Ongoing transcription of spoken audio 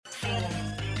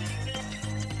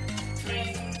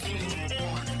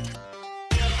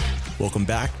Welcome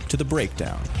back to The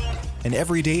Breakdown, an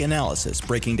everyday analysis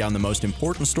breaking down the most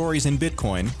important stories in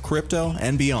Bitcoin, crypto,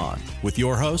 and beyond, with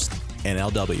your host,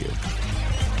 NLW.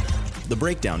 The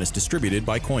Breakdown is distributed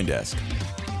by CoinDesk.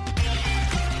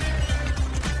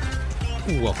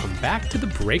 Welcome back to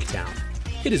The Breakdown.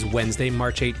 It is Wednesday,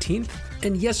 March 18th,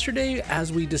 and yesterday,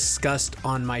 as we discussed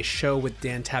on my show with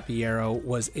Dan Tapiero,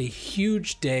 was a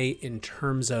huge day in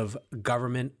terms of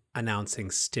government announcing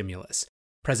stimulus.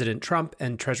 President Trump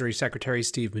and Treasury Secretary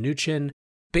Steve Mnuchin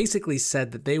basically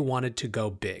said that they wanted to go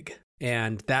big,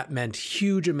 and that meant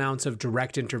huge amounts of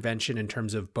direct intervention in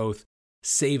terms of both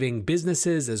saving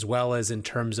businesses as well as in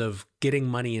terms of getting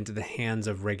money into the hands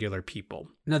of regular people.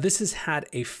 Now, this has had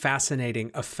a fascinating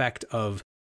effect of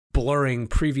blurring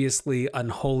previously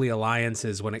unholy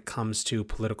alliances when it comes to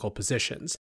political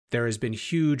positions. There has been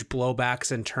huge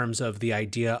blowbacks in terms of the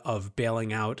idea of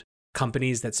bailing out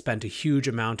companies that spent a huge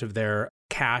amount of their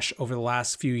cash over the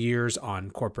last few years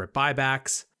on corporate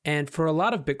buybacks. And for a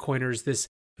lot of Bitcoiners, this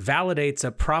validates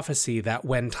a prophecy that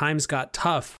when times got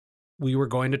tough, we were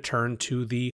going to turn to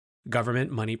the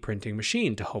government money printing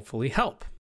machine to hopefully help.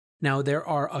 Now, there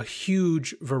are a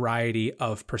huge variety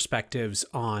of perspectives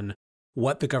on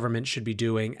what the government should be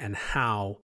doing and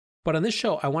how. But on this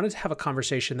show, I wanted to have a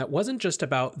conversation that wasn't just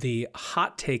about the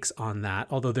hot takes on that,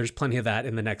 although there's plenty of that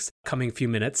in the next coming few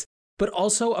minutes, but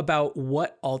also about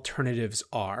what alternatives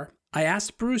are. I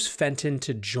asked Bruce Fenton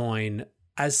to join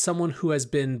as someone who has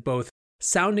been both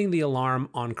sounding the alarm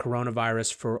on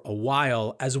coronavirus for a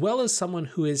while, as well as someone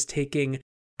who is taking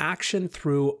action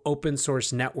through open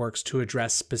source networks to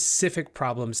address specific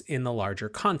problems in the larger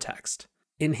context.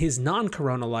 In his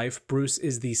non-corona life, Bruce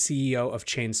is the CEO of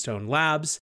Chainstone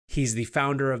Labs. He's the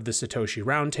founder of the Satoshi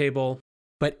Roundtable.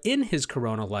 But in his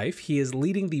corona life, he is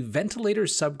leading the ventilator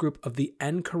subgroup of the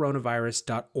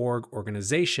endcoronavirus.org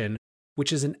organization,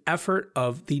 which is an effort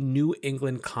of the New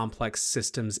England Complex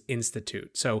Systems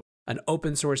Institute. So an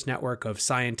open source network of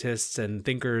scientists and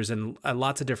thinkers and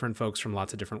lots of different folks from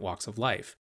lots of different walks of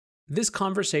life. This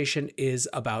conversation is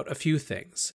about a few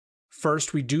things.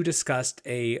 First, we do discuss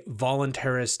a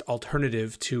voluntarist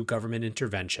alternative to government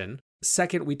intervention.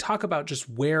 Second, we talk about just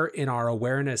where in our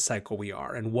awareness cycle we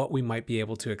are and what we might be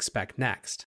able to expect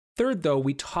next. Third, though,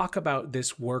 we talk about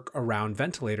this work around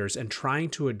ventilators and trying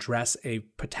to address a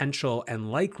potential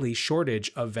and likely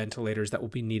shortage of ventilators that will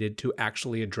be needed to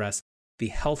actually address the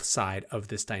health side of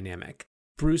this dynamic.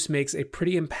 Bruce makes a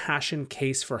pretty impassioned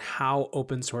case for how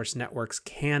open source networks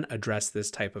can address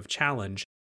this type of challenge.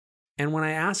 And when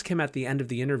I ask him at the end of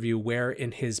the interview where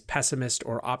in his pessimist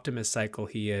or optimist cycle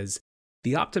he is,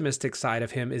 the optimistic side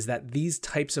of him is that these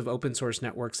types of open source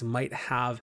networks might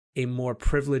have a more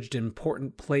privileged and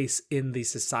important place in the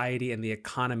society and the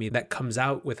economy that comes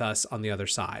out with us on the other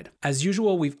side. As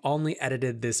usual, we've only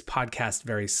edited this podcast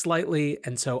very slightly,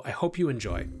 and so I hope you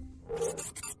enjoy.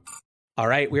 All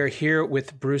right, we are here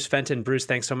with Bruce Fenton. Bruce,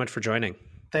 thanks so much for joining.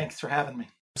 Thanks for having me.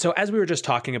 So as we were just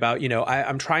talking about,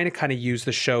 I'm trying to kind of use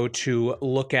the show to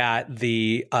look at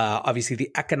the, obviously the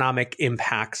economic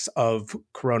impacts of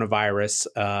coronavirus,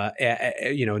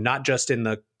 not just in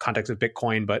the context of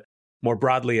Bitcoin, but more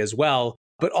broadly as well,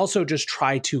 but also just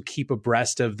try to keep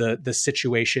abreast of the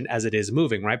situation as it is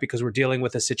moving, right? Because we're dealing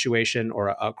with a situation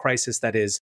or a crisis that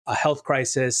is a health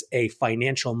crisis, a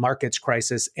financial markets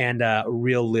crisis, and a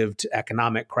real lived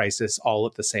economic crisis all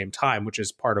at the same time, which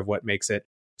is part of what makes it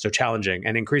so challenging,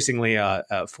 and increasingly a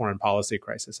foreign policy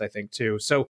crisis, I think, too.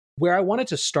 So where I wanted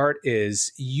to start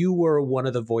is you were one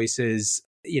of the voices,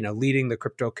 leading the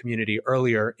crypto community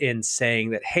earlier in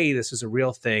saying that, hey, this is a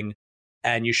real thing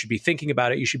and you should be thinking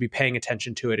about it, you should be paying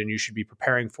attention to it, and you should be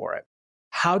preparing for it.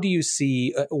 How do you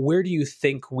see, where do you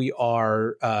think we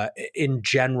are in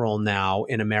general now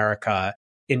in America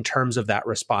in terms of that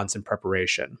response and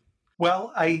preparation?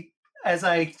 Well, as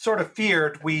I sort of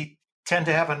feared, we tend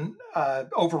to have an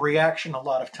overreaction a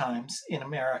lot of times in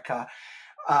America.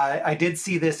 I did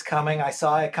see this coming. I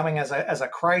saw it coming as a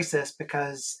crisis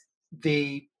because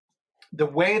the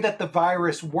way that the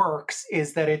virus works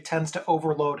is that it tends to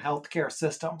overload healthcare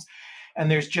systems.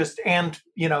 And there's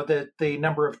the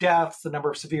number of deaths, the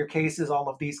number of severe cases, all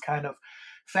of these kind of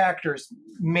factors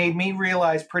made me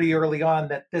realize pretty early on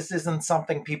that this isn't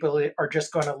something people are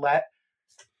just going to let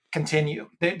continue.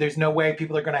 There's no way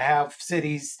people are going to have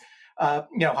cities,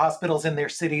 hospitals in their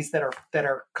cities that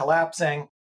are collapsing,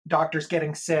 doctors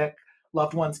getting sick,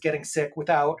 loved ones getting sick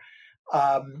without,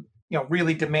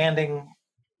 really demanding,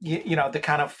 the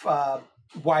kind of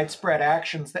widespread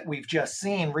actions that we've just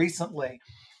seen recently.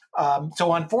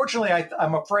 So unfortunately,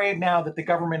 I'm afraid now that the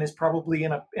government is probably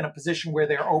in a position where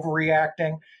they're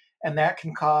overreacting, and that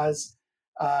can cause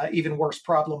even worse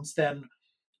problems than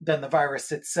than the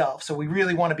virus itself. So we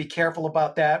really want to be careful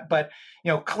about that. But,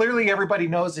 clearly everybody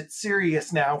knows it's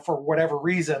serious now for whatever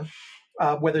reason,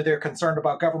 whether they're concerned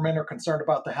about government or concerned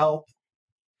about the health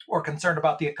or concerned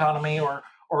about the economy or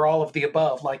all of the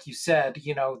above. Like you said,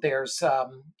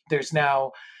 there's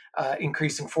now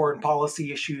increasing foreign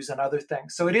policy issues and other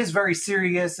things. So it is very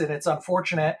serious, and it's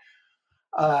unfortunate,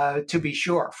 to be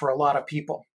sure, for a lot of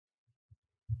people.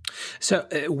 So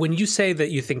when you say that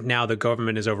you think now the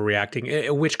government is overreacting,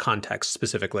 in which context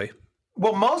specifically?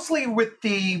 Well, mostly with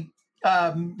the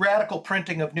radical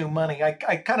printing of new money.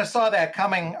 I kind of saw that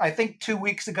coming. I think 2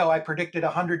 weeks ago, I predicted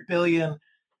 100 billion.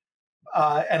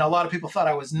 And a lot of people thought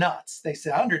I was nuts. They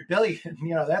said 100 billion,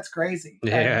 that's crazy.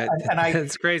 Yeah,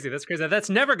 that's crazy. That's crazy. That's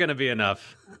never going to be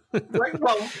enough. Right.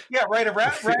 Well, yeah, right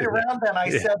around then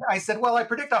I said, well, I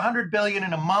predict 100 billion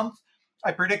in a month.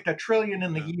 I predict $1 trillion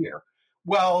in the year.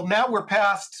 Well, now we're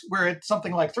at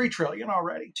something like 3 trillion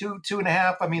already,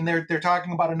 2.5. I mean, they're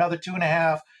talking about another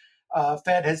 2.5.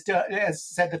 Fed has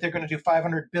said that they're going to do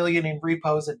 500 billion in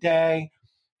repos a day.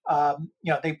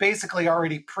 They basically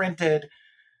already printed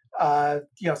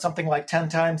something like 10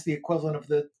 times the equivalent of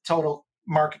the total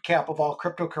market cap of all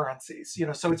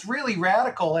cryptocurrencies, so it's really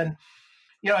radical. And,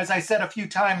 as I said a few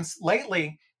times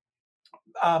lately,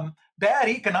 bad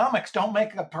economics don't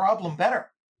make a problem better.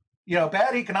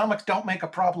 Bad economics don't make a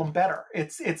problem better.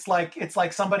 It's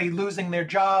like somebody losing their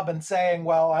job and saying,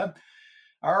 well,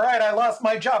 all right, I lost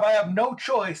my job. I have no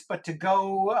choice but to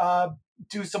go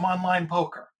do some online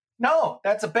poker. No,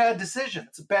 that's a bad decision.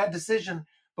 It's a bad decision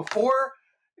before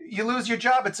you lose your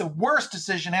job. It's a worse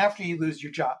decision after you lose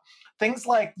your job. Things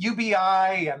like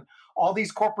UBI and all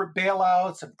these corporate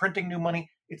bailouts and printing new money,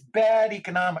 it's bad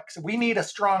economics. We need a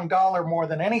strong dollar more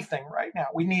than anything right now.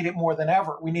 We need it more than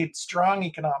ever. We need strong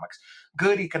economics,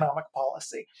 good economic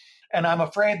policy. And I'm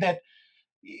afraid that,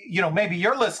 maybe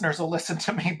your listeners will listen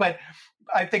to me, but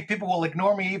I think people will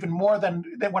ignore me even more than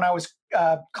when I was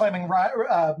claiming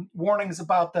warnings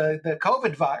about the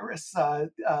COVID virus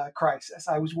crisis.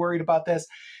 I was worried about this,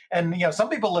 and some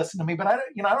people listen to me, but I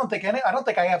don't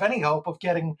think I have any hope of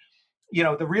getting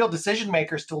the real decision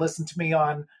makers to listen to me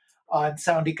on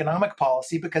sound economic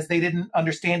policy, because they didn't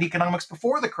understand economics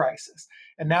before the crisis,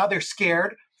 and now they're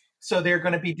scared, so they're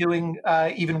going to be doing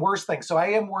even worse things. So I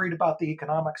am worried about the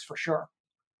economics for sure.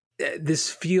 This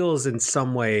feels in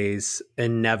some ways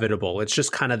inevitable. It's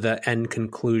just kind of the end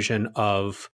conclusion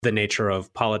of the nature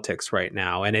of politics right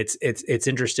now. And it's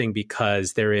interesting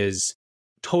because there is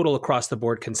total across the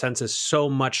board consensus, so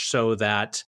much so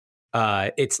that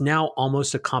it's now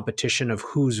almost a competition of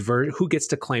who gets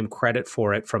to claim credit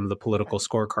for it from the political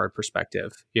scorecard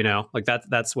perspective. Like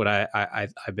that's what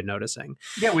I've been noticing.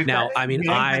 Yeah, we've got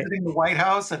visiting the White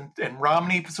House and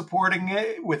Romney supporting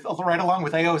it right along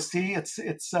with AOC.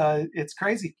 It's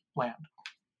crazy land.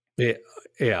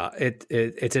 Yeah,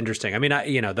 it's interesting. I mean,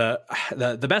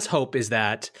 the best hope is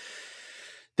that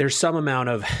there's some amount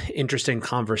of interesting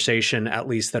conversation, at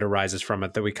least that arises from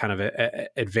it, that we kind of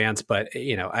advance. But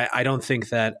I don't think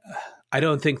that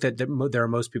there are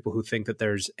most people who think that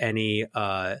there's any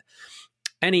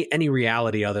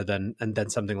reality other than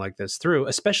something like this through,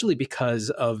 especially because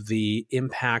of the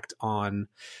impact on.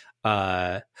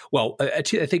 I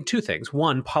think two things.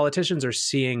 One, politicians are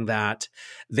seeing that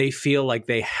they feel like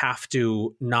they have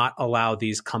to not allow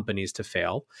these companies to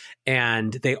fail.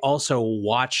 And they also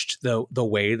watched the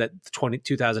way that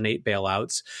 2008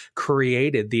 bailouts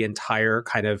created the entire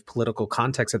kind of political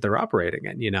context that they're operating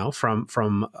in,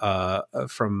 from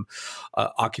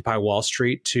Occupy Wall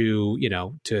Street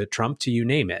to Trump, to you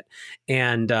name it.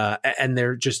 And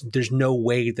there's no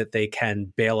way that they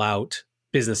can bail out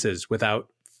businesses without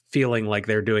feeling like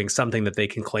they're doing something that they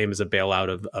can claim as a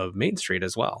bailout of Main Street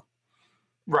as well.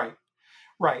 Right,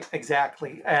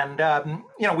 exactly. And,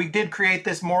 we did create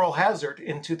this moral hazard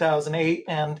in 2008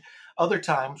 and other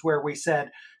times where we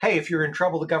said, hey, if you're in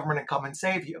trouble, the government will come and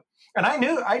save you. And I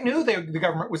knew the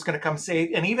government was going to come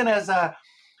save. And even as a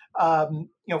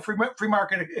free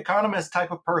market economist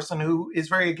type of person who is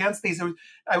very against these,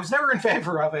 I was never in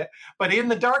favor of it. But in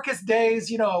the darkest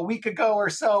days, a week ago or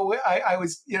so, I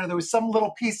was, there was some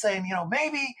little piece saying,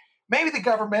 maybe the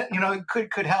government,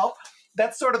 could help.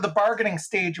 That's sort of the bargaining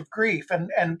stage of grief.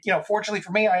 And fortunately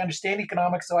for me, I understand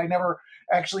economics, so I never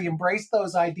actually embraced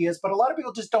those ideas. But a lot of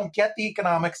people just don't get the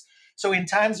economics. So in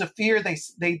times of fear,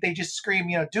 they just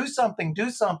scream, do something.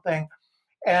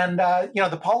 And,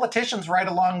 the politicians right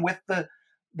along with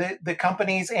the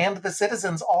companies and the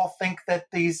citizens all think that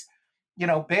these,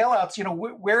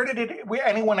 bailouts, where did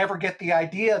anyone ever get the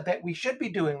idea that we should be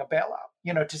doing a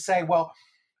bailout, to say, well,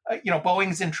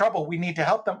 Boeing's in trouble. We need to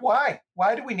help them. Why?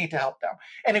 Why do we need to help them?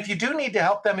 And if you do need to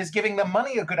help them, is giving them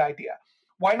money a good idea?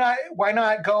 Why not? Why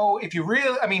not go? If you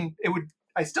really, it would.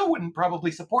 I still wouldn't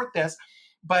probably support this,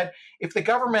 but if the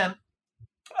government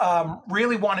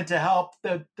really wanted to help,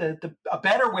 a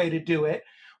better way to do it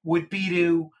would be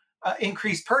to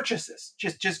increase purchases.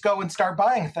 Just go and start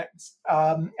buying things,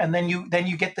 and then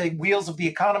you get the wheels of the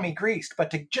economy greased.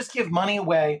 But to just give money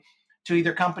away to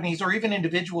either companies or even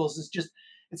individuals is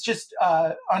just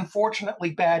unfortunately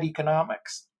bad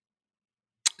economics.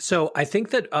 So I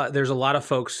think that there's a lot of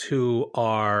folks who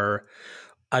are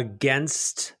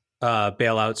against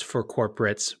bailouts for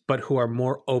corporates, but who are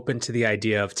more open to the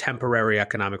idea of temporary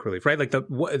economic relief, right? Like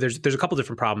there's a couple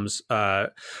different problems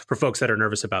for folks that are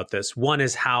nervous about this. One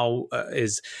is how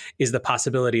is the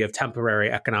possibility of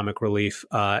temporary economic relief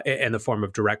in the form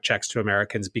of direct checks to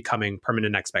Americans becoming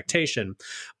permanent expectation.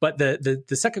 But the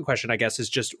second question, I guess,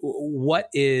 is just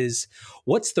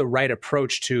what's the right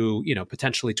approach to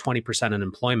potentially 20%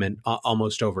 unemployment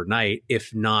almost overnight,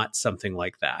 if not something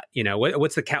like that?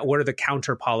 What are the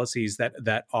counter policies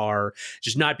that are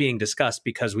just not being discussed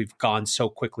because we've gone so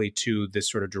quickly to this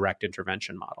sort of direct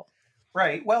intervention model?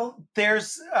 Right. Well,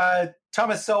 there's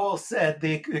Thomas Sowell said,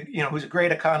 who's a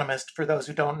great economist for those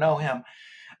who don't know him.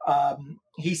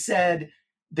 He said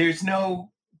there's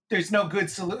no good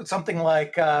something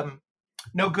like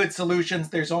no good solutions.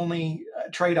 There's only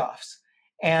trade-offs.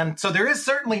 And so there is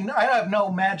certainly, I have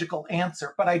no magical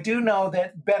answer, but I do know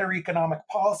that better economic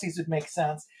policies would make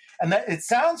sense. And that it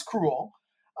sounds cruel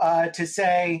to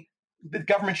say the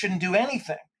government shouldn't do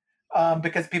anything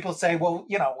because people say, well,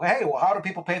 how do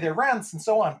people pay their rents and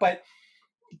so on? But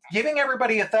giving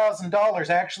everybody $1,000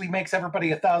 actually makes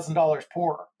everybody $1,000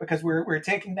 poorer because we're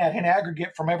taking that in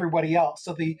aggregate from everybody else.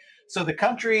 So the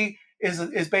country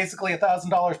is basically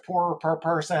 $1,000 poorer per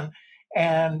person,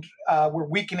 and we're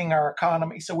weakening our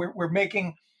economy. So we're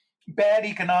making bad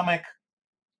economic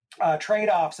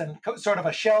trade-offs and sort of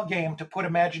a shell game to put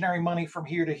imaginary money from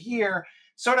here to here.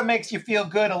 Sort of makes you feel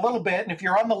good a little bit. And if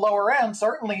you're on the lower end,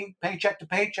 certainly paycheck to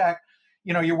paycheck,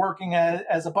 you're working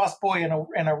as a busboy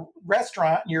in a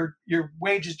restaurant and your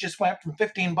wages just went from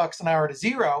 $15 an hour to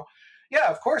 $0. Yeah,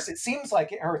 of course, it seems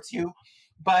like it hurts you,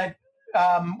 but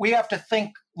we have to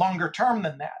think longer term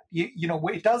than that.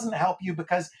 It doesn't help you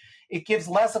because it gives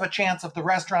less of a chance of the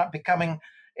restaurant becoming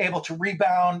able to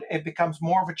rebound. It becomes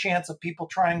more of a chance of people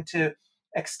trying to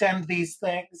extend these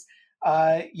things.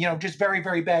 Just very,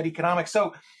 very bad economics.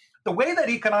 So the way that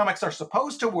economics are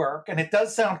supposed to work, and it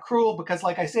does sound cruel because,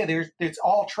 like I say, it's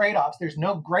all trade-offs. There's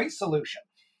no great solution.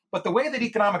 But the way that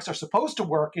economics are supposed to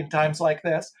work in times like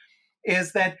this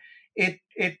is that it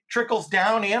trickles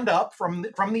down and up from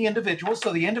the individuals.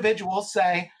 So the individuals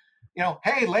say,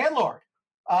 hey, landlord,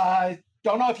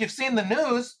 don't know if you've seen the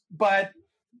news, but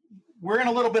we're in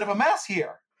a little bit of a mess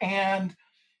here. And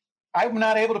I'm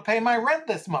not able to pay my rent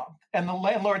this month. And the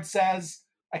landlord says,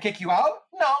 I kick you out?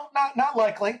 No, not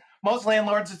likely. Most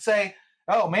landlords would say,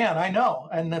 oh man, I know.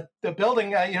 And the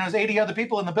building, there's 80 other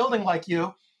people in the building like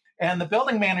you. And the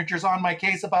building manager's on my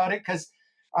case about it because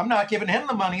I'm not giving him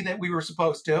the money that we were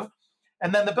supposed to.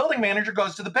 And then the building manager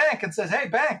goes to the bank and says, hey,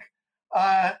 bank,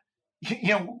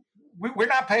 we're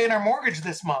not paying our mortgage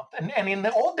this month. And in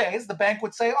the old days, the bank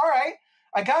would say, all right,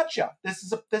 I got you. This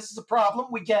is a problem.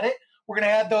 We get it. We're going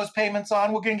to add those payments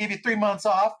on. We're going to give you 3 months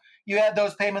off. You add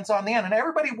those payments on the end. And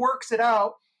everybody works it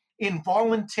out in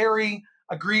voluntary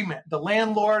agreement. The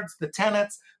landlords, the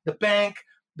tenants, the bank,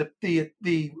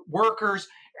 the workers.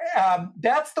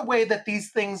 That's the way that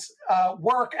these things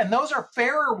work. And those are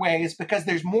fairer ways because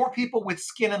there's more people with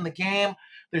skin in the game.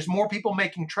 There's more people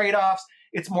making trade-offs.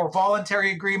 It's more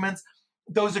voluntary agreements.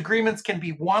 Those agreements can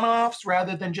be one-offs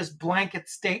rather than just blanket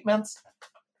statements.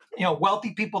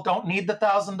 Wealthy people don't need the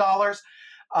 $1,000.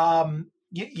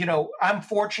 I'm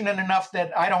fortunate enough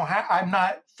that I'm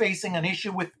not facing an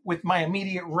issue with my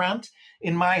immediate rent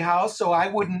in my house. So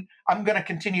I'm going to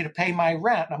continue to pay my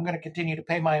rent. I'm going to continue to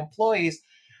pay my employees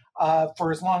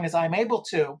for as long as I'm able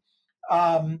to.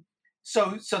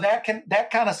 So that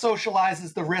kind of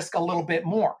socializes the risk a little bit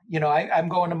more. I'm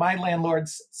going to my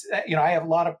landlords. I have a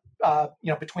lot of,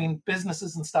 between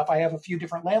businesses and stuff, I have a few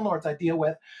different landlords I deal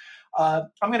with. I'm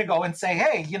going to go and say,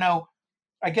 hey,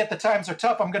 I get the times are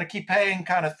tough. I'm going to keep paying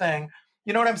kind of thing.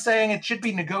 You know what I'm saying? It should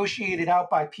be negotiated out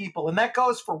by people. And that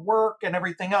goes for work and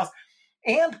everything else.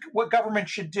 And what government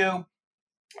should do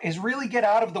is really get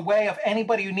out of the way of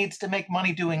anybody who needs to make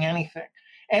money doing anything.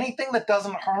 Anything that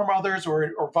doesn't harm others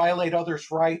or violate others'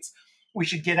 rights, we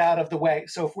should get out of the way.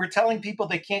 So if we're telling people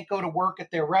they can't go to work at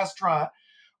their restaurant,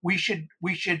 we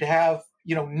should have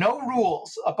no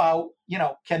rules about,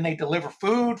 can they deliver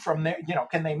food from there?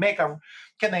 Can they make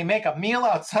a meal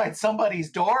outside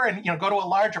somebody's door and, go to a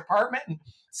large apartment and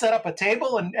set up a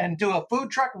table and do a food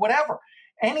truck, whatever.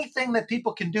 Anything that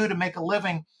people can do to make a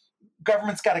living,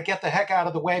 government's got to get the heck out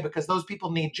of the way, because those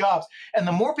people need jobs. And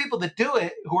the more people that do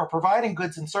it, who are providing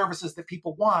goods and services that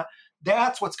people want,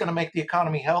 that's what's going to make the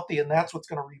economy healthy, and that's what's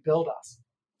going to rebuild us.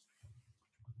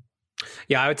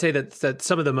 Yeah, I would say that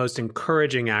some of the most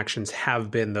encouraging actions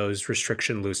have been those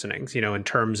restriction loosenings, in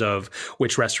terms of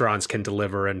which restaurants can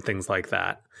deliver and things like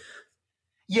that.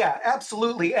 Yeah,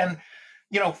 absolutely. And,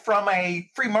 from a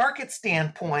free market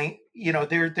standpoint,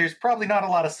 there's probably not a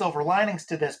lot of silver linings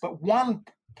to this, but one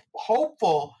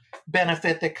hopeful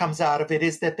benefit that comes out of it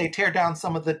is that they tear down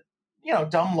some of the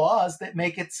dumb laws that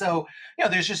make it so,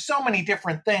 there's just so many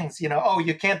different things,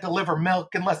 you can't deliver milk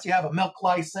unless you have a milk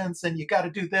license, and you got to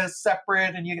do this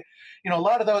separate, and a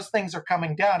lot of those things are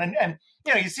coming down, and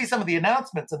you see some of the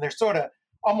announcements and they're sort of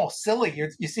almost silly.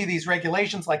 You see these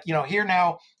regulations like, here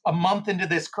now, a month into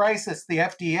this crisis, the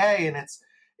FDA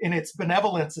in its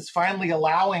benevolence is finally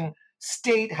allowing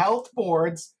state health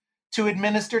boards to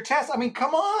administer tests. I mean,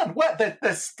 come on! What,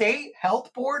 the state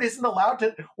health board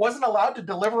wasn't allowed to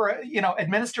deliver,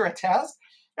 administer a test?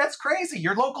 That's crazy.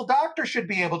 Your local doctor should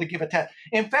be able to give a test.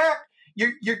 In fact,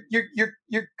 your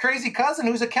crazy cousin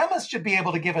who's a chemist should be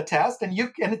able to give a test, and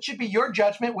it should be your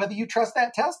judgment whether you trust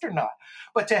that test or not.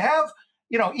 But to have,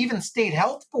 even state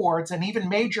health boards and even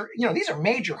major, these are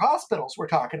major hospitals we're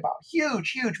talking about,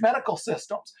 huge medical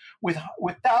systems with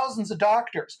thousands of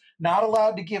doctors not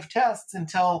allowed to give tests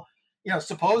until,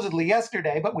 supposedly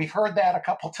yesterday, but we've heard that a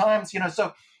couple times,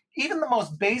 so even the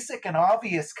most basic and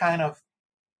obvious kind of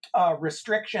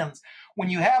restrictions, when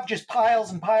you have just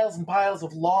piles and piles and piles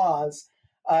of laws,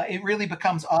 it really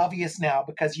becomes obvious now,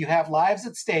 because you have lives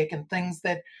at stake and things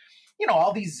that,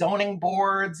 all these zoning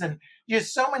boards, and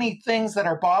there's so many things that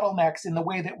are bottlenecks in the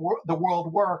way that the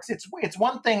world works. It's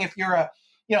one thing if you're a,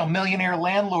 millionaire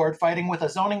landlord fighting with a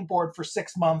zoning board for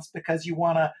 6 months because you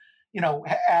want to,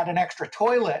 add an extra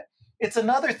toilet. It's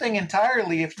another thing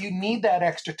entirely if you need that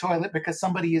extra toilet because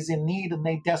somebody is in need and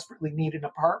they desperately need an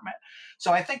apartment.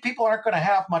 So I think people aren't going to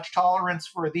have much tolerance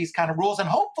for these kind of rules. And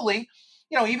hopefully,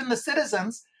 even the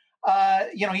citizens,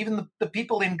 even the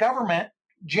people in government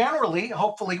generally,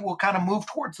 hopefully, will kind of move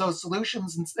towards those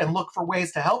solutions and look for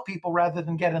ways to help people rather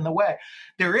than get in the way.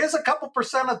 There is a couple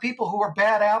percent of people who are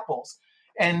bad apples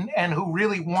and who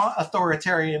really want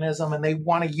authoritarianism, and they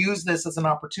want to use this as an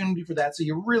opportunity for that. So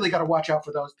you really got to watch out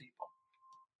for those people.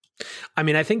 I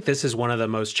mean, I think this is one of the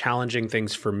most challenging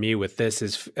things for me with this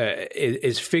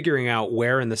is figuring out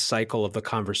where in the cycle of the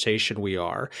conversation we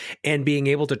are, and being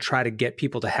able to try to get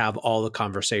people to have all the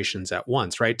conversations at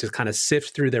once, right? To kind of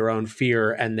sift through their own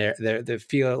fear and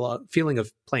the feeling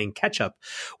of playing catch up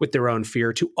with their own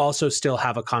fear, to also still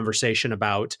have a conversation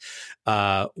about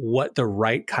what the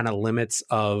right kind of limits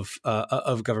of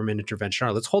government intervention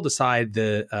are. Let's hold aside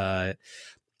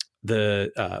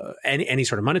any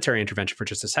sort of monetary intervention for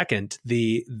just a second.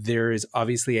 There is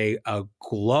obviously a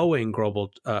growing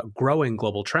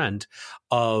global trend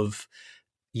of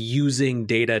using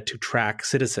data to track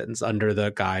citizens under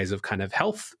the guise of kind of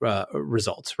health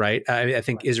results, right? I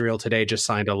think Israel today just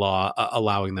signed a law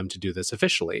allowing them to do this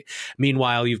officially.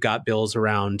 Meanwhile, you've got bills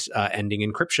around ending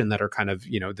encryption that are kind of,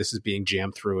 this is being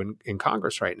jammed through in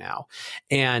Congress right now.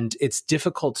 And it's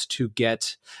difficult to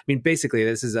get, I mean, basically,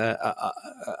 this is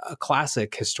a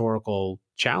classic historical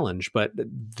challenge, but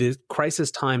the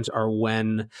crisis times are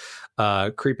when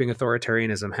creeping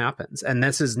authoritarianism happens. And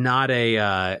this is not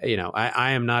I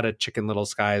am not a chicken little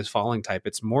sky is falling type.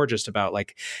 It's more just about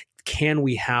like, can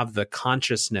we have the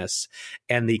consciousness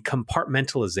and the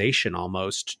compartmentalization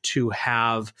almost to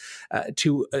have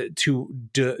to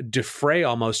defray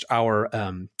almost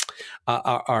our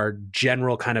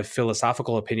general kind of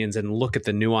philosophical opinions and look at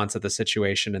the nuance of the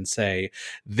situation and say,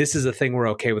 this is a thing we're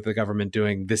okay with the government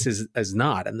doing, this is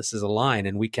not, and this is a line,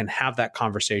 and we can have that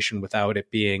conversation without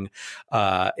it being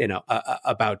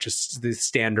about just the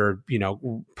standard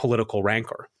political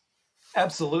rancor.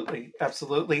 Absolutely.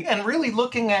 And really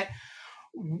looking at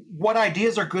what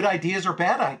ideas are good ideas or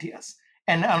bad ideas.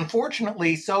 And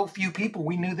unfortunately, so few people,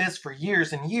 we knew this for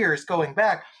years and years going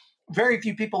back, very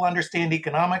few people understand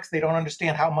economics. They don't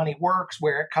understand how money works,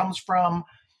 where it comes from.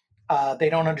 They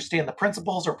don't understand the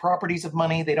principles or properties of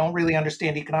money. They don't really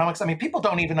understand economics. I mean, people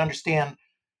don't even understand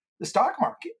the stock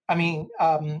market. I mean,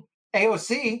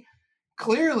 AOC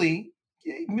clearly,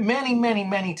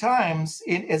 many times,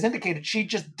 as indicated, she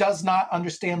just does not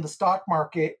understand the stock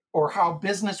market or how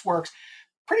business works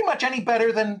pretty much any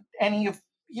better than any of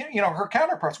her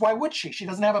counterparts. Why would she? She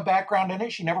doesn't have a background in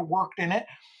it. She never worked in it.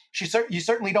 You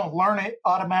certainly don't learn it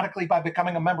automatically by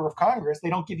becoming a member of Congress. They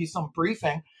don't give you some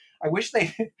briefing. I wish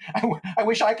I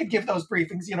wish I could give those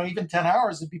briefings. Even 10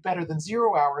 hours would be better than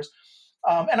 0 hours.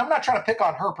 And I'm not trying to pick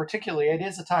on her particularly. It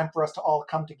is a time for us to all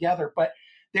come together. But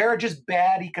there are just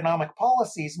bad economic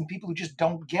policies and people who just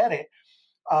don't get it,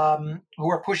 who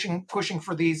are pushing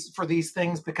for these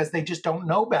things because they just don't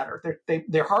know better.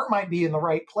 Their heart might be in the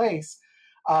right place.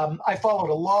 I followed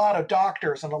a lot of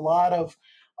doctors and a lot of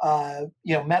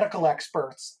medical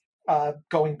experts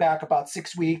going back about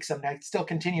 6 weeks, and I still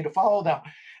continue to follow them.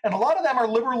 And a lot of them are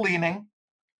liberal leaning,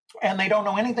 and they don't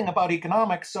know anything about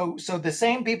economics. So the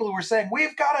same people who were saying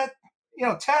we've got to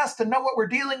test and know what we're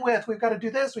dealing with, we've got to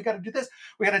do this, we got to do this,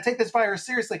 we got to take this virus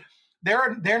seriously.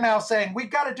 They're now saying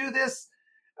we've got to do this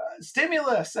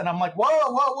stimulus, and I'm like,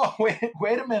 whoa,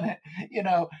 wait a minute,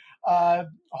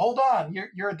 hold on,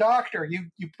 you're a doctor,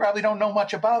 you probably don't know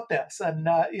much about this, and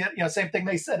same thing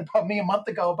they said about me a month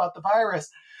ago about the virus.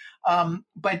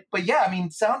 But yeah, I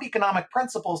mean, sound economic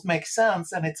principles make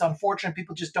sense, and it's unfortunate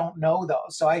people just don't know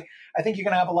those. So I think you're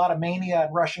going to have a lot of mania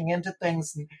and rushing into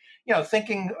things, and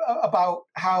thinking about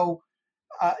how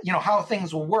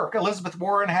things will work. Elizabeth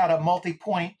Warren had a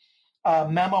multi-point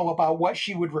memo about what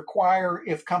she would require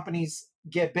if companies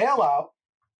get bailout,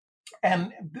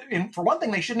 and for one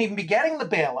thing, they shouldn't even be getting the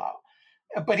bailout.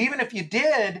 But even if you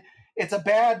did, it's a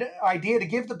bad idea to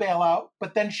give the bailout.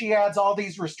 But then she adds all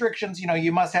these restrictions.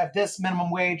 You must have this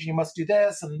minimum wage, you must do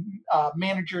this, and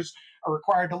managers are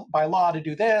required by law to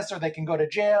do this, or they can go to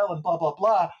jail, and blah, blah,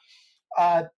 blah.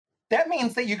 That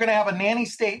means that you're going to have a nanny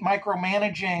state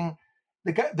micromanaging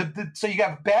so you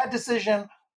have a bad decision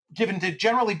given to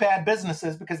generally bad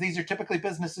businesses, because these are typically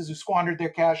businesses who squandered their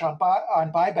cash on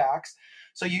buybacks.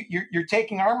 So you're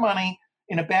taking our money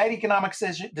in a bad economic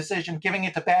decision, giving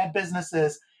it to bad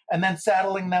businesses, and then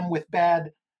saddling them with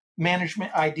bad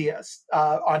management ideas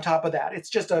on top of that. It's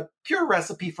just a pure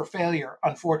recipe for failure,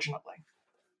 unfortunately.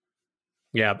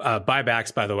 Yeah,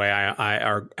 buybacks, by the way, I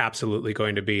are absolutely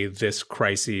going to be this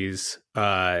crisis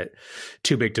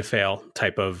too big to fail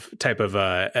type of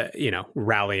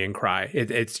rallying cry.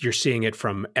 You're seeing it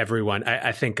from everyone.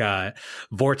 I think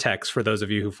Vortex, for those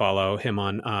of you who follow him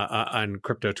on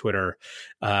crypto Twitter,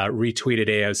 retweeted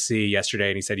AOC yesterday,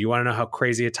 and he said, "You want to know how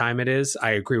crazy a time it is?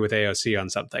 I agree with AOC on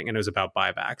something," and it was about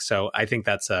buybacks. So I think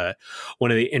that's one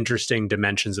of the interesting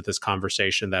dimensions of this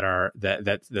conversation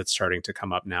that's starting to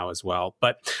come up now as well.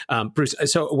 But Bruce,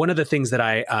 so one of the things that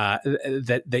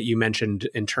that you mentioned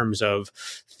in terms of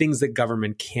things that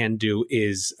government can do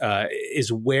is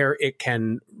where it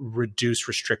can reduce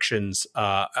restrictions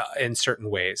in certain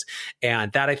ways,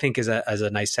 and that I think is a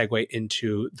nice segue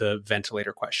into the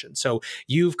ventilator question. So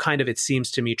you've kind of, it seems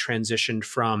to me, transitioned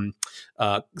from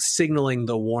signaling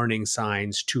the warning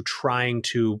signs to trying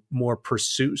to more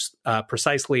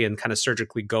precisely and kind of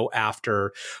surgically go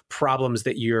after problems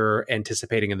that you're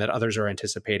anticipating and that others are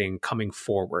anticipating coming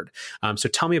forward. So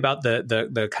tell me about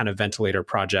the kind of ventilator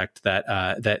project that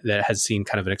has seen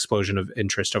kind of an explosion of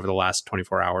interest over the last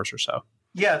 24 hours or so.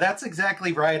 Yeah, that's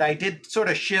exactly right. I did sort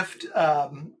of shift, a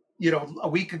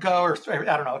week ago, or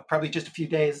I don't know, probably just a few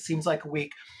days. It seems like a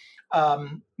week.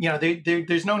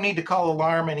 There's no need to call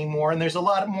alarm anymore. And there's a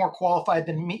lot more qualified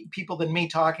people than me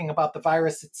talking about the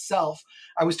virus itself.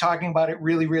 I was talking about it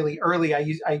really, really early.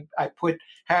 I put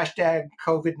hashtag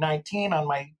COVID19 on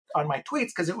my tweets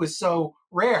because it was so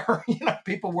rare.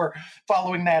 People were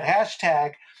following that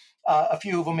hashtag. A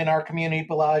few of them in our community,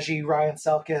 Balaji, Ryan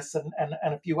Selkis,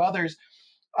 and a few others.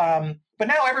 But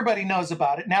now everybody knows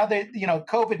about it. Now that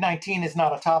COVID-19 is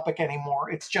not a topic anymore.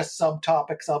 It's just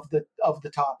subtopics of the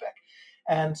topic.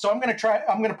 And so I'm going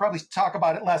to probably talk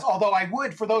about it less. Although I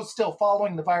would, for those still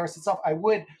following the virus itself, I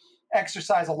would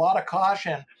exercise a lot of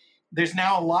caution. There's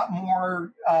now a lot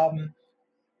more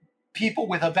people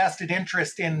with a vested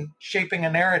interest in shaping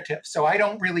a narrative. So I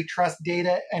don't really trust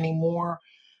data anymore.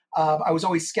 I was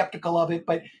always skeptical of it,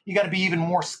 but you got to be even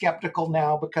more skeptical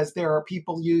now because there are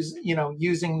people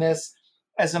using this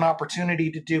as an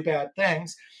opportunity to do bad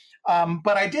things.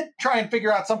 But I did try and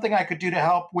figure out something I could do to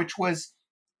help, which was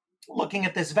looking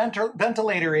at this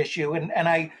ventilator issue. And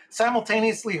I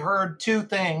simultaneously heard two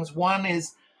things. One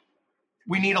is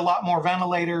we need a lot more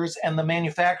ventilators and the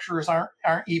manufacturers aren't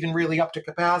even really up to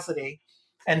capacity.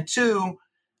 And two,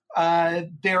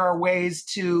 there are ways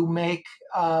to make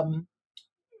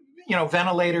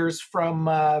ventilators from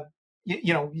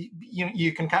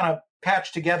you can kind of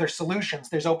patch together solutions.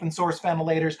 There's open source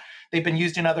ventilators. They've been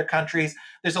used in other countries.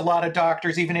 There's a lot of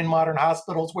doctors, even in modern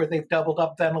hospitals, where they've doubled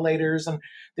up ventilators. And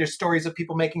there's stories of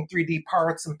people making 3D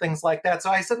parts and things like that. So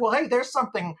I said, well, hey, there's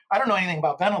something. I don't know anything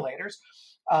about ventilators,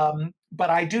 but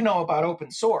I do know about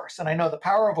open source, and I know the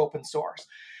power of open source.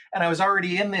 And I was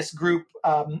already in this group,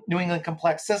 New England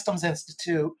Complex Systems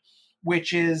Institute,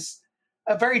 which is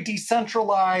a very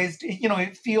decentralized,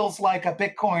 it feels like a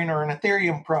Bitcoin or an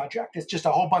Ethereum project. It's just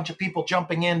a whole bunch of people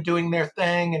jumping in, doing their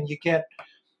thing, and you get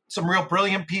some real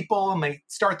brilliant people, and they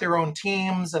start their own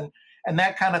teams and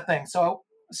that kind of thing. So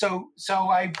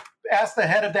I asked the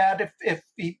head of that if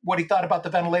what he thought about the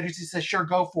ventilators. He says, sure,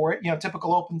 go for it.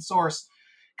 Typical open source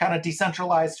kind of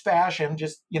decentralized fashion.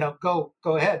 Just go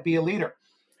ahead, be a leader.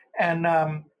 And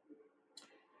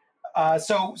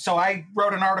so I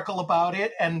wrote an article about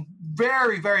it, and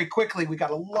very, very quickly we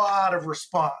got a lot of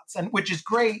response, and which is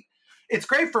great. It's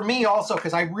great for me also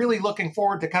because I'm really looking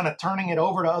forward to kind of turning it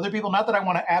over to other people. Not that I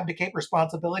want to abdicate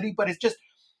responsibility, but it's just,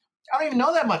 I don't even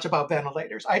know that much about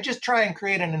ventilators. I just try and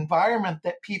create an environment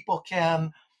that people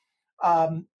can,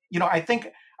 I think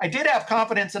I did have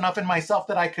confidence enough in myself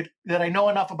that I know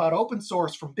enough about open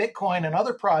source from Bitcoin and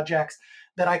other projects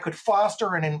that I could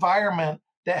foster an environment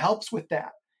that helps with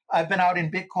that. I've been out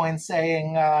in Bitcoin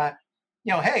saying,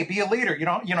 hey, be a leader.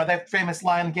 That famous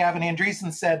line Gavin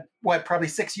Andreessen said, probably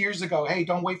 6 years ago, hey,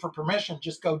 don't wait for permission,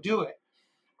 just go do it.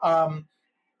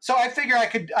 So I figure I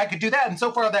could do that. And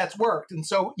so far that's worked. And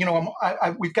so,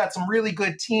 we've got some really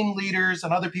good team leaders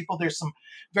and other people. There's some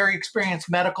very experienced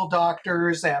medical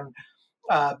doctors and,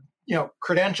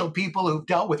 credentialed people who've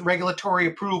dealt with regulatory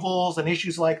approvals and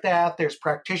issues like that. There's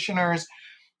practitioners,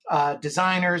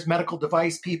 designers, medical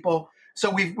device people. So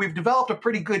we've developed a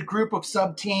pretty good group of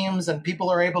sub-teams, and people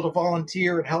are able to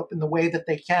volunteer and help in the way that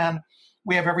they can.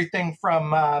 We have everything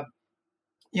from,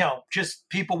 just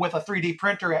people with a 3D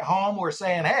printer at home who are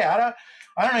saying, hey, I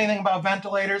don't know anything about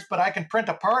ventilators, but I can print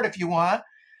a part if you want,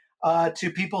 to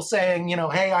people saying,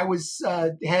 hey, I was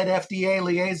head FDA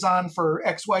liaison for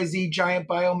XYZ giant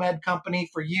biomed company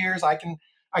for years. I can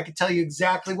tell you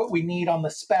exactly what we need on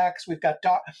the specs. We've got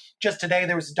just today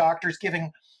there was doctors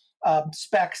giving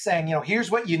specs saying, here's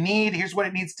what you need. Here's what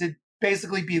it needs to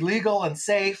basically be legal and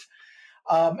safe.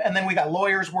 And then we got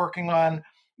lawyers working on,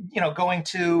 going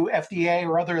to FDA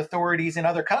or other authorities in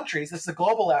other countries. This is a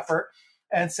global effort,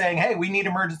 and saying, hey, we need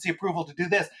emergency approval to do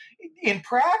this. In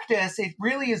practice, it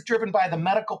really is driven by the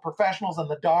medical professionals and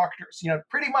the doctors.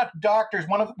 Pretty much doctors.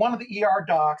 One of the ER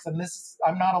docs, and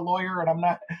I'm not a lawyer, and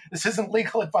this isn't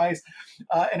legal advice,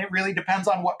 and it really depends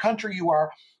on what country you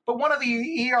are. But one of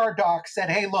the ER docs said,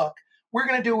 hey, look, we're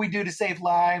going to do what we do to save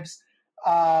lives,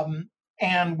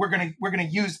 and we're going to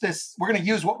use this. We're going to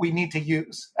use what we need to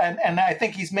use. And I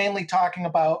think he's mainly talking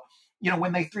about,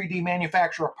 when they 3D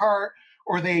manufacture a part,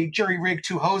 or they jury rig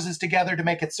two hoses together to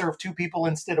make it serve two people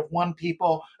instead of one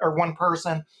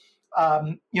person.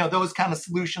 Those kind of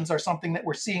solutions are something that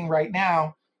we're seeing right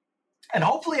now. And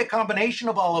hopefully a combination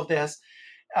of all of this,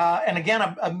 and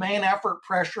again, a main effort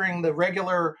pressuring the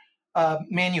regular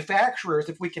manufacturers,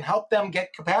 if we can help them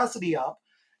get capacity up.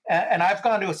 And I've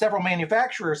gone to several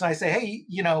manufacturers and I say, hey,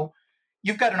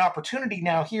 you've got an opportunity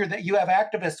now here that you have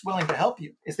activists willing to help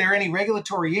you. Is there any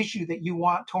regulatory issue that you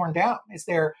want torn down? Is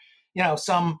there,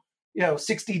 some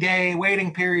 60-day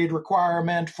waiting period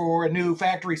requirement for a new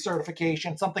factory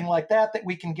certification, something like that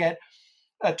we can get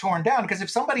torn down? Because if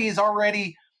somebody is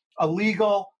already a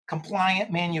legal, compliant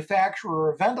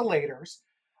manufacturer of ventilators,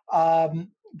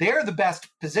 they're the best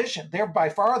position. They're by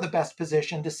far the best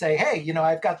position to say, hey,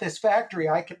 I've got this factory.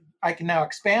 I can now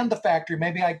expand the factory.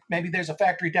 Maybe there's a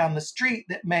factory down the street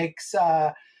that makes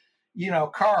car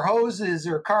hoses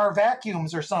or car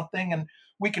vacuums or something, and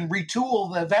we can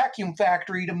retool the vacuum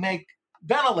factory to make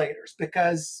ventilators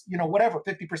because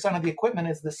 50% of the equipment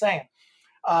is the same.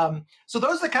 So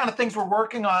those are the kind of things we're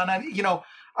working on.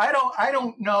 I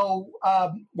don't know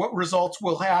what results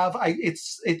we'll have.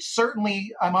 It's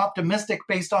certainly, I'm optimistic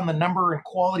based on the number and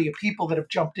quality of people that have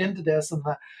jumped into this and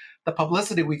the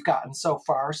publicity we've gotten so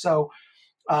far. So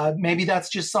maybe that's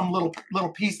just some little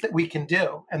piece that we can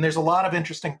do. And there's a lot of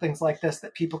interesting things like this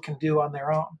that people can do on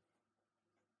their own.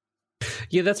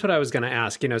 Yeah, that's what I was going to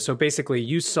ask. So basically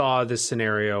you saw this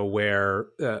scenario where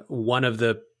one of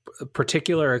the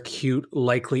particular acute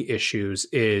likely issues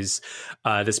is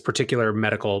this particular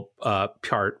medical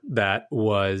part that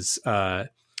was,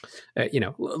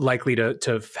 likely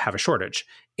to have a shortage.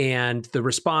 And the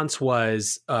response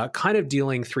was kind of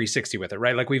dealing 360 with it,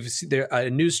 right? Like a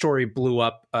news story blew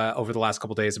up over the last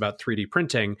couple of days about 3D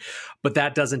printing, but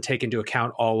that doesn't take into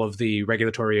account all of the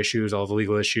regulatory issues, all the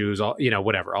legal issues, all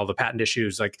the patent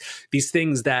issues, like these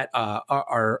things that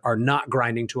are not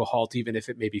grinding to a halt, even if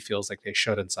it maybe feels like they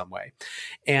should in some way.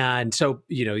 And so,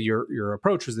 your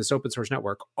approach was this open source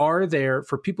network. Are there,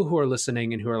 for people who are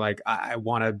listening and who are like, I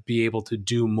want to be able to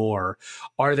do more,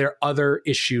 are there other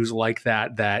issues like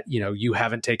that you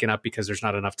haven't taken up because there's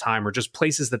not enough time, or just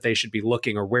places that they should be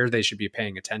looking or where they should be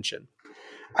paying attention?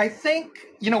 I think,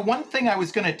 one thing I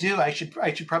was going to do, I should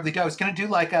probably do, I was going to do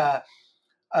like a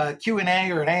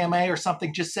Q&A or an AMA or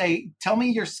something. Just say, tell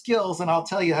me your skills and I'll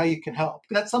tell you how you can help.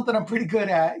 That's something I'm pretty good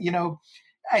at.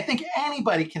 I think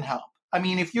anybody can help. I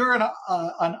mean, if you're an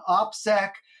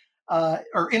OPSEC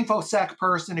or InfoSec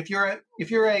person, if you're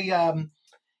a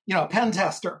pen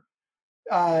tester,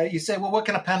 you say, well, what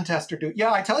can a pen tester do?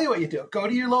 Yeah, I tell you what you do. Go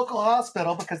to your local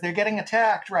hospital because they're getting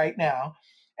attacked right now,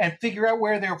 and figure out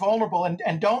where they're vulnerable,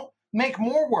 and don't make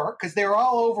more work because they're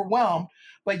all overwhelmed.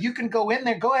 But you can go in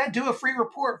there, go ahead, do a free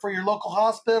report for your local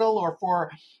hospital or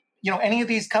for, any of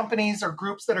these companies or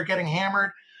groups that are getting hammered.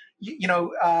 You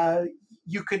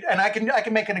could, and I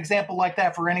can make an example like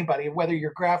that for anybody, whether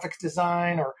you're graphics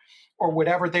design or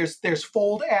whatever. There's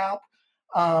Fold app,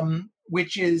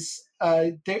 which is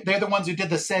they're the ones who did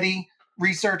the SETI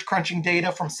research, crunching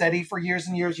data from SETI for years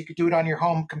and years. You could do it on your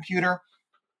home computer.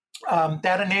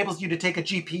 That enables you to take a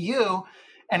GPU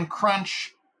and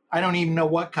crunch, I don't even know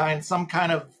what kind, some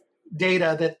kind of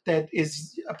data that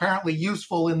is apparently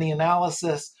useful in the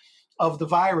analysis of the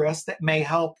virus that may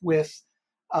help with,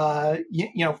 finding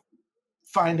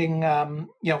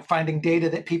data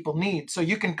that people need. So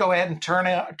you can go ahead and turn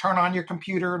on your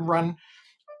computer and run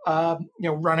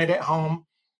it at home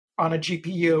on a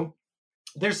GPU.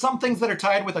 There's some things that are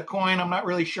tied with a coin. I'm not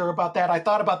really sure about that. I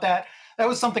thought about that. That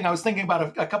was something I was thinking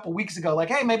about a couple of weeks ago. Like,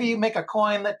 hey, maybe you make a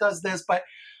coin that does this, but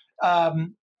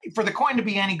for the coin to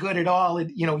be any good at all,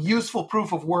 useful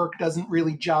proof of work doesn't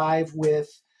really jive with,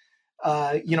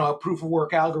 a proof of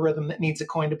work algorithm that needs a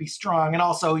coin to be strong. And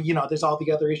also, there's all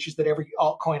the other issues that every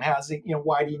altcoin has.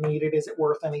 Why do you need it? Is it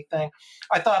worth anything?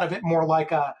 I thought of it more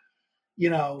like a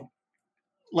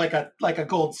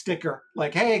gold sticker,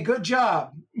 like, hey, good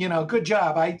job, good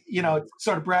job. It's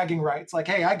sort of bragging rights. Like,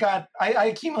 hey, I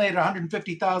accumulated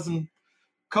 150,000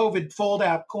 COVID Fold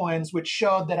app coins, which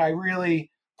showed that I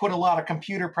really put a lot of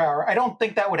computer power. I don't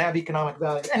think that would have economic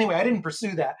value. Anyway, I didn't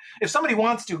pursue that. If somebody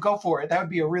wants to, go for it. That would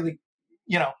be a really,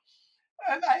 I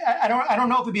don't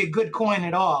know if it'd be a good coin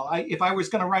at all. If I was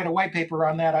going to write a white paper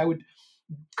on that, I would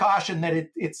caution that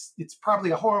it's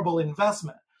probably a horrible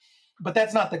investment. But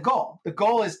that's not the goal. The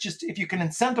goal is just, if you can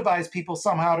incentivize people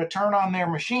somehow to turn on their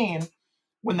machine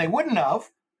when they wouldn't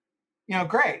have,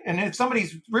 great. And if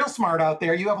somebody's real smart out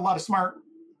there, you have a lot of smart,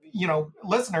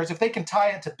 listeners, if they can tie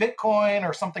it to Bitcoin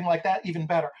or something like that, even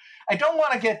better. I don't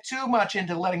want to get too much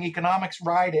into letting economics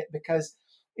ride it, because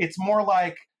it's more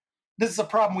like, this is a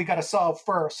problem we got to solve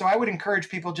first. So I would encourage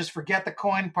people, just forget the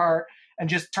coin part and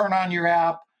just turn on your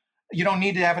app. You don't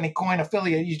need to have any coin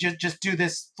affiliate. You just do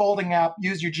this folding app,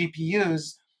 use your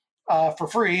GPUs for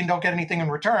free, and don't get anything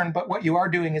in return. But what you are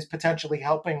doing is potentially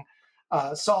helping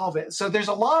solve it. So there's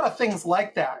a lot of things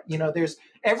like that. There's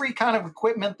every kind of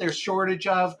equipment there's shortage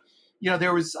of.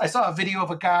 I saw a video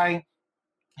of a guy,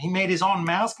 he made his own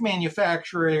mask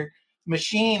manufacturer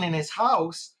machine in his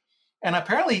house. And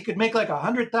apparently he could make like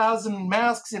 100,000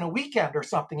 masks in a weekend or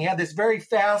something. He had this very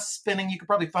fast spinning, you could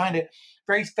probably find it,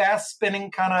 very fast spinning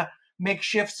kind of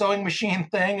makeshift sewing machine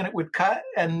thing, and it would cut.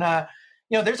 And,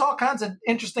 there's all kinds of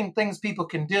interesting things people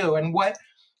can do. And what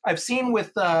I've seen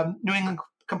with New England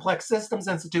Complex Systems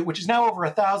Institute, which is now over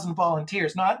 1,000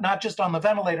 volunteers, not just on the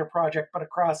ventilator project, but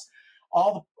across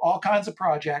all kinds of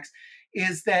projects,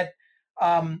 is that,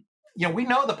 we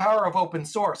know the power of open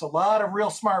source. A lot of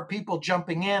real smart people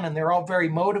jumping in, and they're all very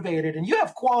motivated. And you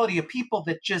have quality of people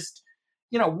that just,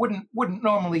 wouldn't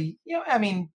normally,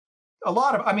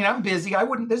 I'm busy.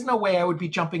 There's no way I would be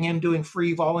jumping in doing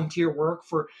free volunteer work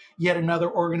for yet another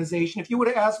organization. If you would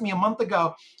have asked me a month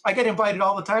ago, I get invited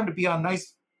all the time to be on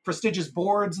nice, prestigious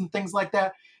boards and things like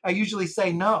that. I usually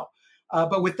say no.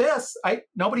 But with this,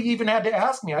 nobody even had to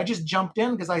ask me. I just jumped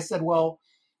in because I said, well,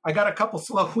 I got a couple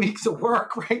slow weeks of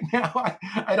work right now.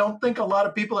 I don't think a lot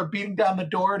of people are beating down the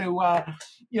door to,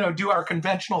 do our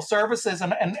conventional services.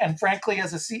 And frankly,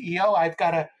 as a CEO, I've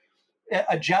got to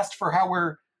adjust for how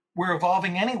we're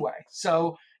evolving anyway.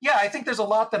 So, yeah, I think there's a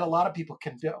lot that a lot of people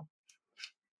can do.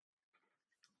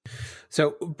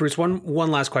 So, Bruce, one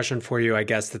last question for you, I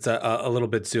guess, that's a little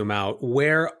bit zoom out.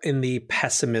 Where in the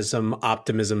pessimism,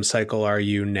 optimism cycle are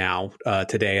you now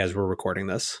today as we're recording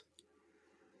this?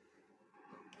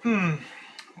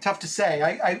 Tough to say.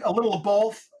 I a little of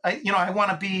both. I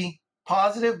want to be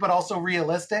positive, but also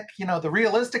realistic. The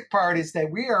realistic part is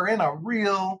that we are in a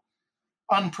real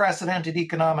unprecedented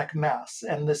economic mess,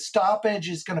 and the stoppage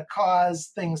is going to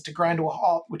cause things to grind to a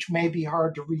halt, which may be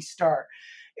hard to restart.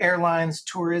 Airlines,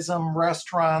 tourism,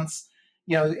 restaurants,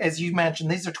 as you mentioned,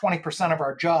 these are 20% of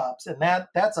our jobs, and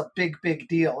that's a big, big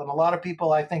deal. And a lot of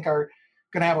people, I think, are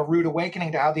going to have a rude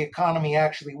awakening to how the economy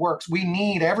actually works. We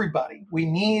need everybody. We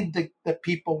need the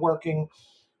people working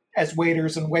as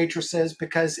waiters and waitresses,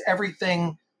 because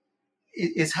everything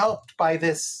is helped by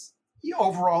this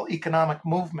overall economic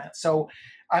movement. So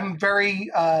I'm very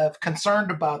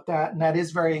concerned about that, and that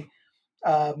is very,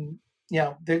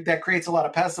 that creates a lot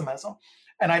of pessimism.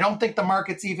 And I don't think the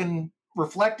market's even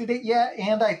reflected it yet.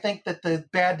 And I think that the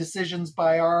bad decisions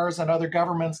by ours and other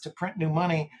governments to print new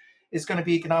money is going to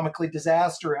be economically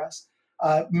disastrous.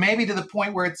 Maybe to the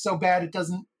point where it's so bad it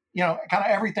doesn't, kind of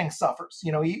everything suffers.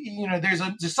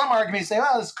 There's some arguments say,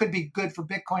 oh, this could be good for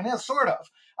Bitcoin. Yeah, sort of.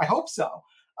 I hope so.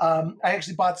 I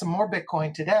actually bought some more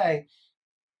Bitcoin today,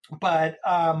 but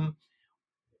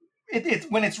it's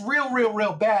when it's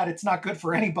real bad, it's not good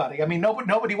for anybody. I mean,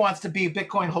 nobody wants to be a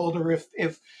Bitcoin holder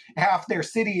if half their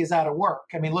city is out of work.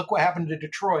 I mean, look what happened to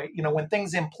Detroit. When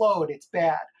things implode, it's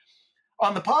bad.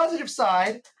 On the positive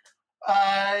side,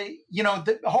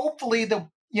 hopefully the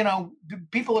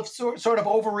people have sort of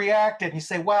overreacted. And you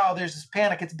say, wow, there's this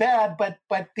panic. It's bad, but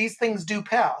these things do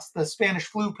pass. The Spanish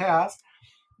flu passed.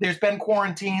 There's been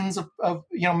quarantines of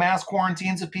mass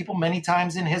quarantines of people many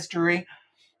times in history.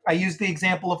 I used the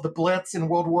example of the Blitz in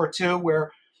World War II,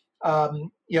 where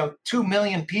 2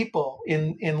 million people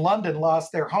in London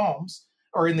lost their homes,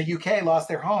 or in the UK lost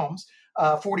their homes.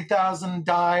 40,000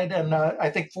 died, and I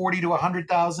think 40 to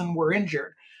 100,000 were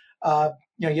injured.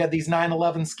 You had these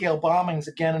 9/11 scale bombings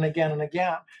again and again and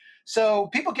again. So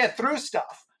people get through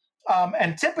stuff.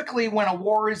 And typically when a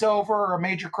war is over or a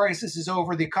major crisis is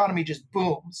over, the economy just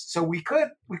booms. So we could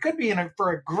be in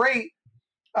for a great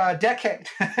decade.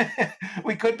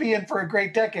 We could be in for a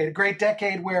great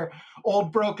decade where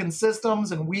old broken systems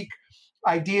and weak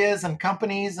ideas and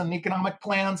companies and economic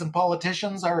plans and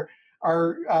politicians are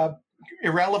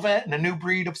irrelevant, and a new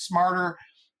breed of smarter,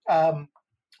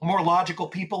 more logical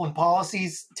people and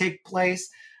policies take place.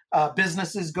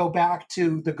 Businesses go back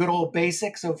to the good old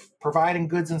basics of providing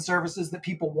goods and services that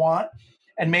people want,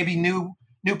 and maybe new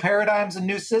paradigms and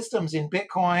new systems in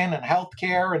Bitcoin and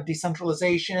healthcare and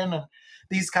decentralization and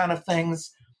these kind of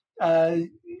things,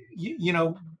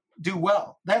 do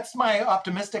well. That's my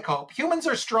optimistic hope. Humans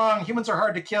are strong. Humans are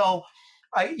hard to kill.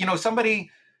 I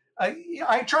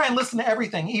try and listen to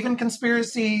everything, even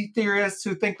conspiracy theorists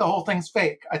who think the whole thing's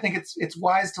fake. I think it's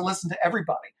wise to listen to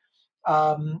everybody,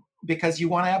 because you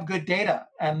want to have good data,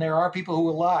 and there are people who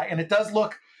will lie. And it does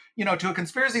look, to a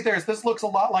conspiracy theorist, this looks a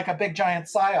lot like a big giant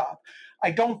psyop.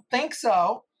 I don't think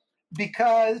so,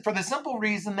 because for the simple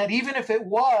reason that even if it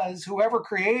was, whoever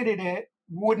created it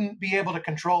wouldn't be able to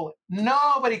control it.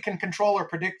 Nobody can control or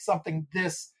predict something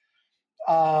this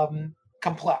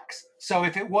complex. So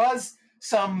if it was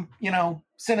some,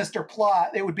 sinister plot,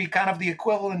 it would be kind of the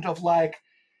equivalent of like,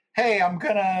 hey, I'm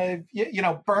going to,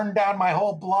 burn down my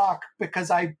whole block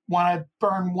because I want to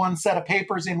burn one set of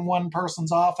papers in one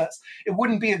person's office. It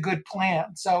wouldn't be a good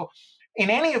plan. So in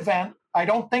any event, I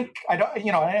don't think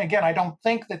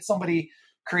that somebody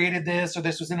created this or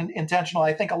this was intentional.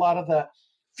 I think a lot of the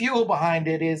fuel behind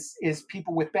it is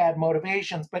people with bad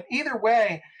motivations. But either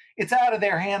way, it's out of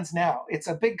their hands now. It's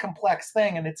a big, complex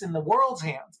thing, and it's in the world's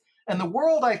hands. And the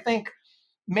world, I think,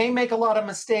 may make a lot of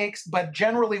mistakes, but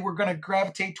generally we're going to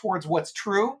gravitate towards what's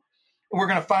true. We're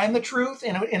going to find the truth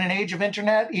in an age of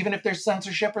internet. Even if there's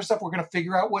censorship or stuff, we're going to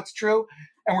figure out what's true,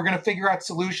 and we're going to figure out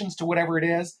solutions to whatever it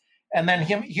is. And then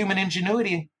human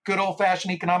ingenuity, good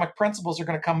old-fashioned economic principles are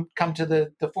going to come to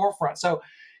the forefront. So,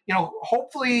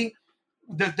 hopefully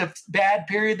the bad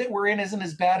period that we're in isn't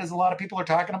as bad as a lot of people are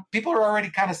talking about. People are already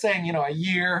kind of saying, a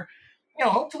year.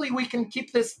 Hopefully we can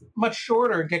keep this much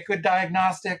shorter and get good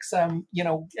diagnostics, and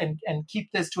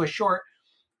keep this to a short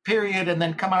period, and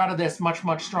then come out of this much,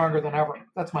 much stronger than ever.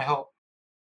 That's my hope.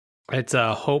 It's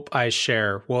a hope I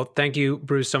share. Well, thank you,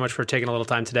 Bruce, so much for taking a little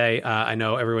time today. I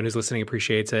know everyone who's listening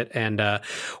appreciates it, and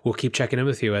we'll keep checking in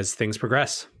with you as things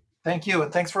progress. Thank you,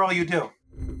 and thanks for all you do.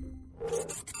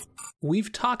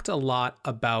 We've talked a lot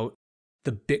about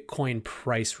the Bitcoin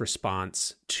price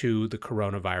response to the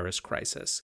coronavirus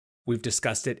crisis. We've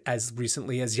discussed it as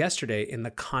recently as yesterday in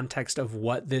the context of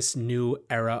what this new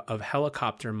era of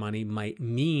helicopter money might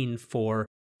mean for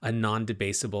a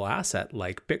non-debasable asset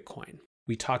like Bitcoin.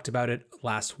 We talked about it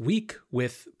last week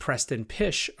with Preston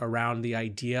Pish around the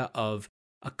idea of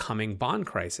a coming bond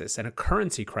crisis and a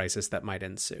currency crisis that might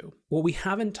ensue. What we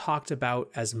haven't talked about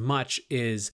as much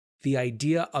is the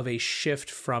idea of a shift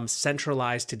from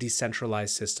centralized to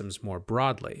decentralized systems more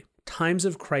broadly. Times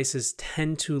of crisis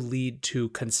tend to lead to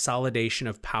consolidation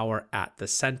of power at the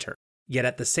center. Yet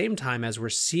at the same time, as we're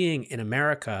seeing in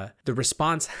America, the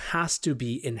response has to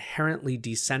be inherently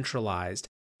decentralized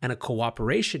and a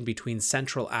cooperation between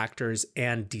central actors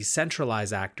and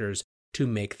decentralized actors to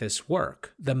make this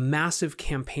work. The massive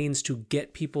campaigns to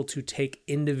get people to take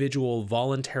individual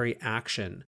voluntary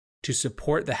action to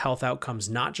support the health outcomes,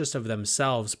 not just of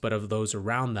themselves, but of those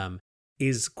around them,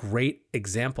 is a great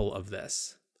example of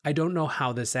this. I don't know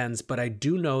how this ends, but I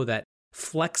do know that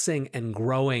flexing and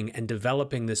growing and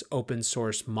developing this open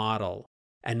source model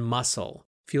and muscle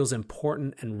feels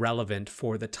important and relevant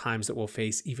for the times that we'll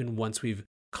face even once we've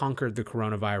conquered the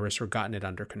coronavirus or gotten it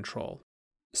under control.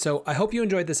 So I hope you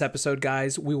enjoyed this episode,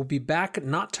 guys. We will be back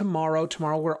not tomorrow.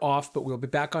 Tomorrow we're off, but we'll be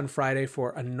back on Friday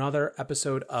for another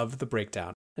episode of The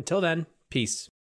Breakdown. Until then, peace.